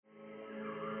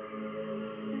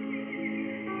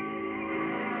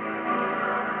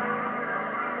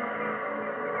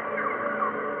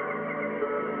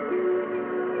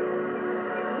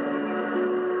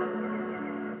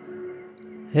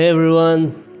Hey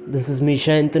everyone, this is me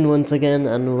Shantan once again,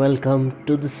 and welcome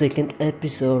to the second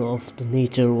episode of the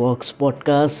Nature Walks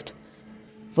podcast.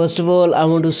 First of all, I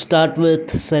want to start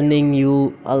with sending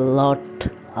you a lot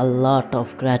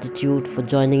of gratitude for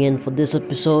joining in for this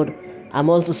episode. I'm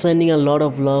also sending a lot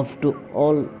of love to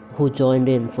all who joined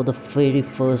in for the very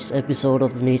first episode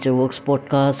of the Nature Walks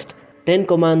podcast 10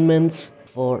 Commandments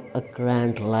for a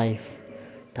Grand Life.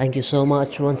 Thank you so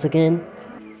much once again.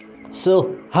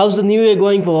 So, how's the new year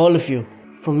going for all of you?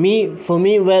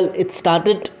 Well, it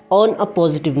started on a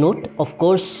positive note. Of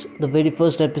course, the very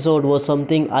first episode was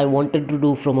something I wanted to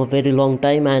do from a very long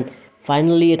time, and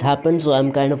finally it happened, so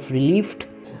I'm kind of relieved.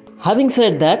 Having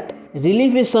said that,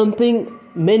 relief is something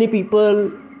many people,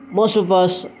 most of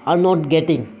us, are not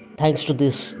getting thanks to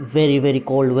this very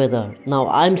cold weather. Now,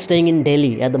 I'm staying in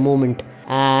Delhi at the moment,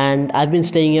 and I've been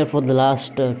staying here for the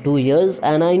last 2 years,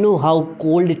 and I know how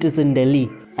cold it is in Delhi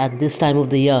at this time of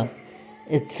the year.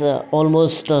 It's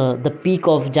almost the peak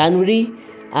of January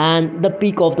and the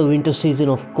peak of the winter season,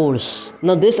 of course.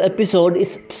 Now, this episode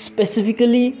is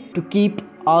specifically to keep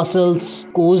ourselves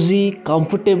cozy,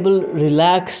 comfortable,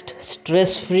 relaxed,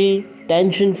 stress free,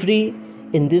 tension free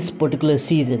in this particular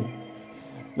season.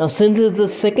 Now, since it's the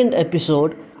second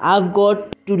episode, I've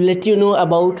got to let you know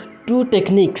about two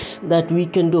techniques that we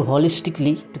can do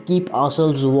holistically to keep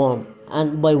ourselves warm.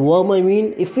 And by warm, I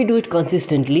mean if we do it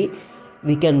consistently,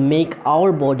 we can make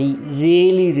our body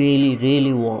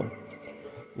really warm.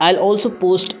 I'll also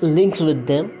post links with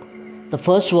them. The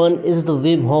first one is the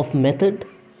Wim Hof method.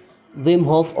 Wim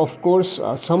Hof, of course,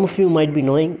 some of you might be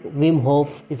knowing, Wim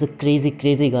Hof is a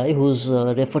crazy guy who's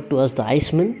referred to as the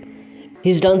Iceman.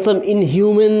 He's done some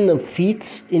inhuman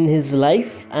feats in his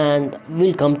life, and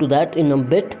we'll come to that in a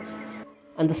bit.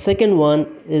 And the second one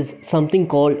is something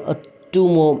called a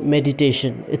Tumo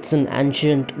meditation. It's an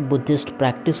ancient Buddhist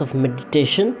practice of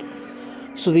meditation,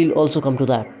 so we'll also come to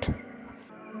that.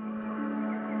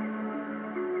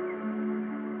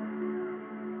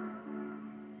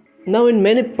 Now, in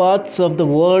many parts of the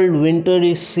world, winter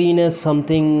is seen as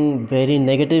something very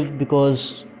negative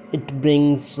because it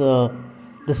brings the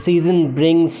season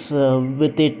brings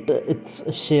with it its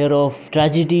share of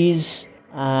tragedies,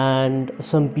 and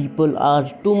some people are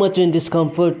too much in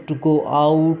discomfort to go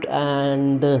out,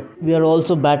 and we are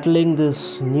also battling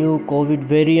this new COVID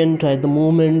variant at the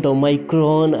moment,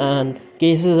 Omicron, and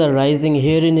cases are rising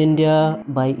here in India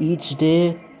by each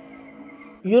day.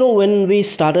 When we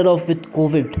started off with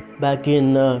COVID back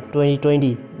in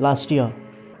 2020, last year,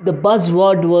 the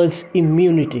buzzword was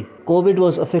immunity. COVID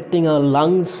was affecting our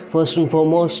lungs first and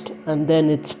foremost, and then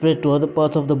it spread to other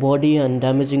parts of the body and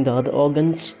damaging the other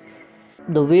organs.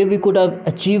 The way we could have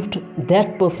achieved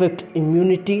that perfect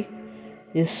immunity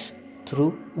is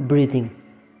through breathing.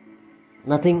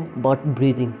 Nothing but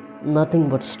breathing. Nothing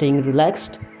but staying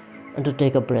relaxed and to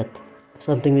take a breath.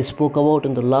 Something we spoke about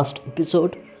in the last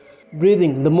episode.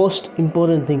 Breathing, the most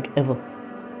important thing ever.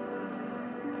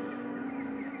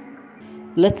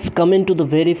 Let's come into the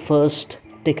very first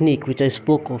technique which I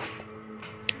spoke of.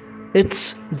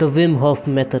 It's the Wim Hof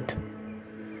method.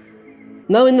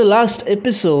 Now, in the last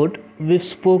episode, we've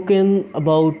spoken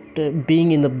about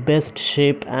being in the best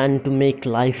shape and to make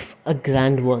life a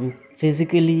grand one,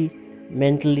 physically,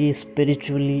 mentally,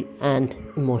 spiritually, and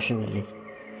emotionally.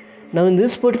 Now, in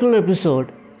this particular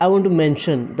episode, I want to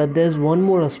mention that there's one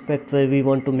more aspect where we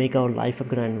want to make our life a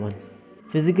grand one.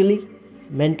 Physically,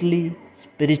 mentally,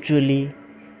 spiritually,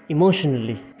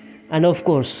 emotionally, and of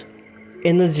course,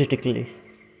 energetically.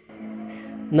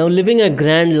 Now, living a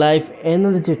grand life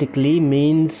energetically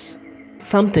means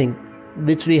something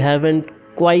which we haven't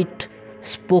quite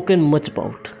spoken much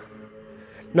about.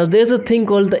 Now, there's a thing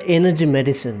called the energy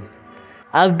medicine.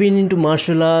 I've been into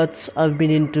martial arts, I've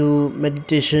been into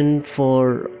meditation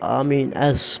for,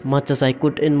 as much as I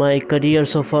could in my career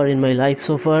so far, in my life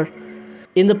so far.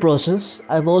 In the process,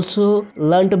 I've also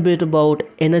learned a bit about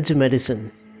energy medicine.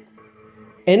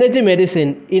 Energy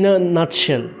medicine, in a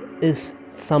nutshell, is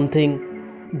something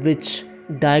which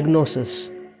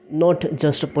diagnoses not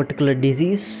just a particular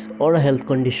disease or a health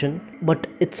condition, but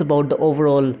it's about the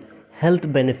overall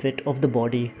health benefit of the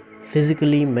body,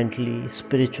 physically, mentally,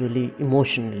 spiritually,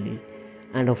 emotionally,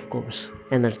 and of course,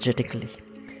 energetically.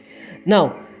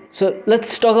 Now, so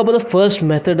let's talk about the first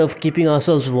method of keeping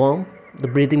ourselves warm, the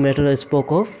breathing method I spoke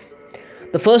of.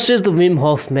 The first is the Wim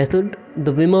Hof method.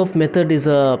 The Wim Hof method is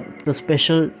the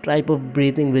special type of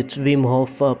breathing which Wim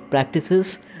Hof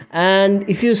practices. And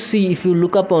if you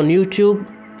look up on YouTube,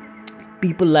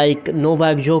 people like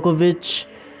Novak Djokovic,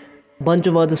 bunch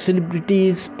of other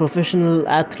celebrities, professional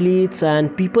athletes,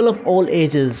 and people of all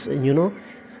ages,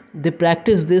 They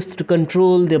practice this to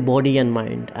control their body and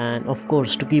mind, and of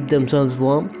course to keep themselves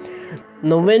warm.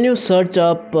 Now when you search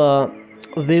up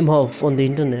Wim Hof on the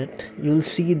internet, you'll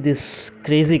see this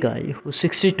crazy guy who's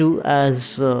 62,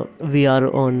 as we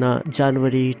are on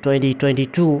January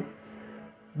 2022.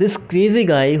 This crazy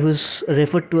guy, who's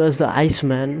referred to as the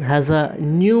Iceman, has a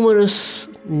numerous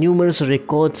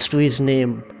records to his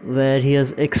name, where he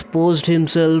has exposed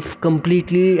himself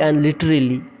completely and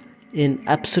literally in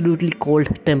absolutely cold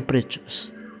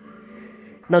temperatures.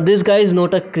 Now this guy is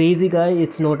not a crazy guy,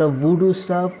 it's not a voodoo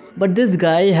stuff, but this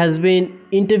guy has been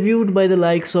interviewed by the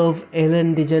likes of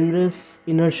Ellen DeGeneres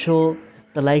in her show,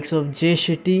 the likes of Jay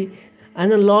Shetty,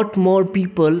 and a lot more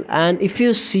people. And if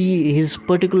you see his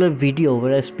particular video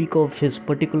where I speak of his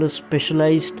particular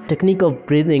specialized technique of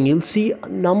breathing, you'll see a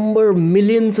number,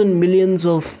 millions and millions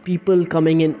of people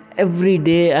coming in every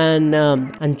day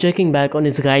and checking back on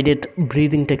his guided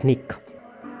breathing technique.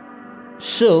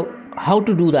 So how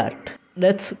to do that?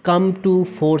 Let's come to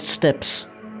 4 steps.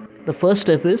 The first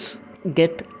step is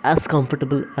get as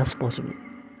comfortable as possible.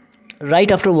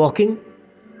 Right after walking,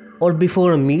 or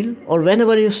before a meal, or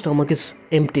whenever your stomach is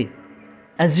empty,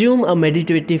 assume a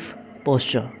meditative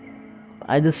posture.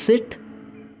 Either sit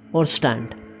or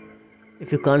stand.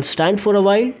 If you can't stand for a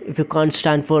while, if you can't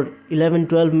stand for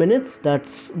 11-12 minutes,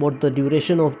 that's what the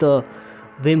duration of the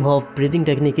Wim Hof breathing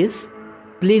technique is,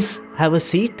 please have a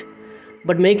seat,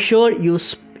 but make sure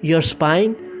your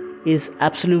spine is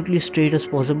absolutely straight as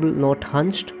possible, not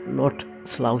hunched, not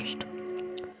slouched.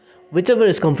 Whichever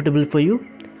is comfortable for you.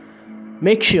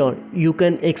 Make sure you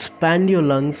can expand your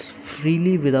lungs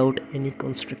freely without any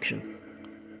constriction.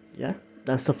 Yeah,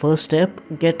 that's the first step.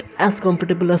 Get as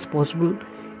comfortable as possible.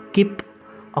 Keep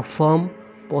a firm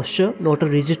posture, not a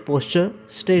rigid posture.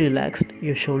 Stay relaxed,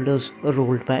 your shoulders are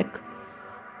rolled back.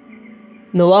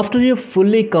 Now after you're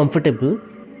fully comfortable,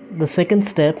 the second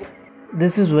step,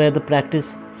 this is where the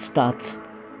practice starts.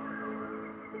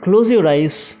 Close your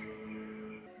eyes,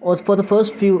 or for the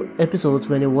first few episodes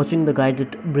when you're watching the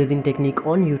guided breathing technique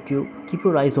on YouTube, keep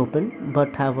your eyes open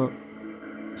but have a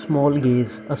small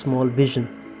gaze, a small vision.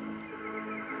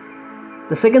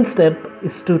 The second step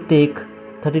is to take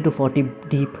 30 to 40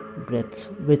 deep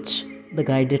breaths, which the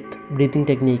guided breathing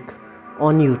technique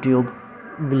on YouTube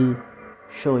will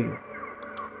show you.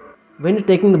 When you're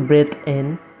taking the breath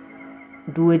in,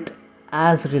 do it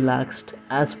as relaxed,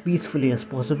 as peacefully as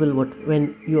possible. But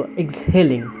when you're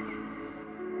exhaling,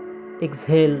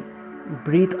 exhale,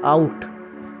 breathe out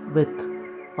with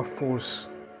a force.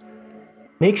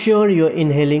 Make sure you're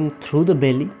inhaling through the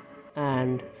belly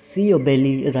and see your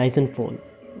belly rise and fall.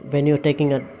 When you're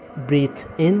taking a breath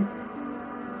in,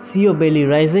 see your belly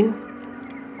rising,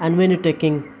 and when you're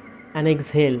taking an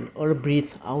exhale or a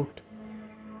breath out,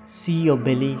 see your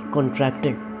belly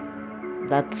contracting.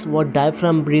 That's what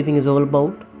diaphragm breathing is all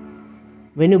about.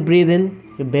 When you breathe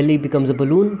in, your belly becomes a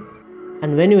balloon,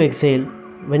 and when you exhale,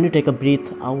 when you take a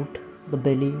breath out, the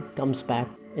belly comes back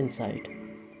inside.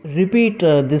 Repeat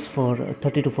this for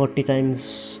 30 to 40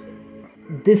 times.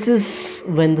 This is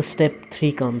when the step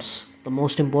 3 comes. The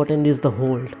most important is the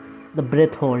hold, the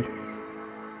breath hold.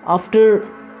 After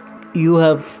you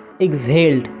have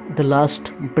exhaled the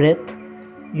last breath,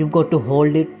 you've got to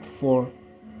hold it for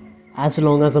as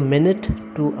long as a minute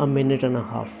to a minute and a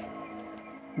half.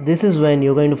 This is when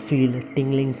you're going to feel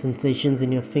tingling sensations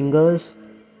in your fingers,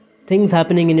 things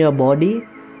happening in your body,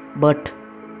 but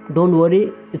don't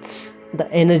worry, it's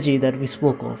the energy that we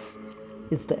spoke of.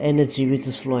 It's the energy which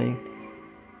is flowing.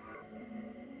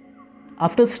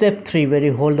 After step 3, where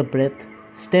you hold the breath,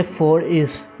 step 4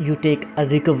 is you take a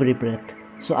recovery breath.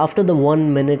 So after the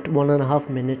 1 minute, 1.5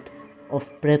 minute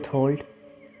of breath hold,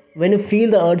 when you feel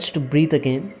the urge to breathe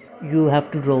again, you have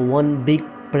to draw one big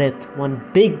breath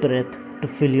to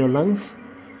fill your lungs,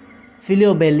 fill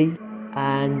your belly,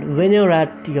 and when you're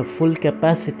at your full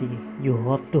capacity, you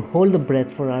have to hold the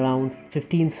breath for around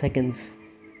 15 seconds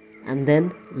and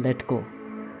then let go.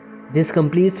 This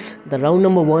completes the round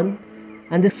number 1,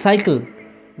 and this cycle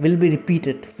will be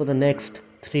repeated for the next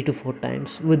 3 to 4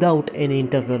 times without any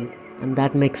interval, and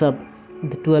that makes up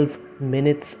the 12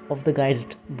 minutes of the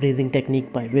guided breathing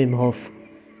technique by Wim Hof.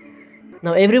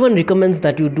 Now everyone recommends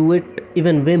that you do it,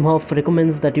 even Wim Hof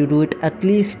recommends that you do it at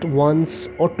least once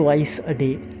or twice a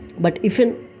day. But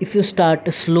even if you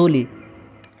start slowly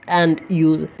and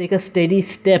you take a steady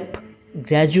step,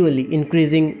 gradually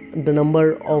increasing the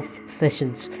number of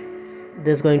sessions,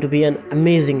 there's going to be an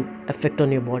amazing effect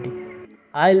on your body.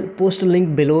 I'll post a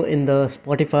link below in the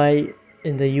Spotify,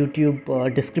 in the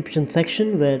YouTube description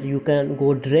section, where you can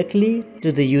go directly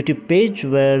to the YouTube page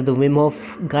where the Wim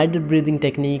Hof guided breathing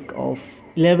technique of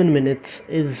 11 minutes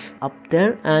is up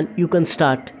there, and you can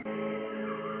start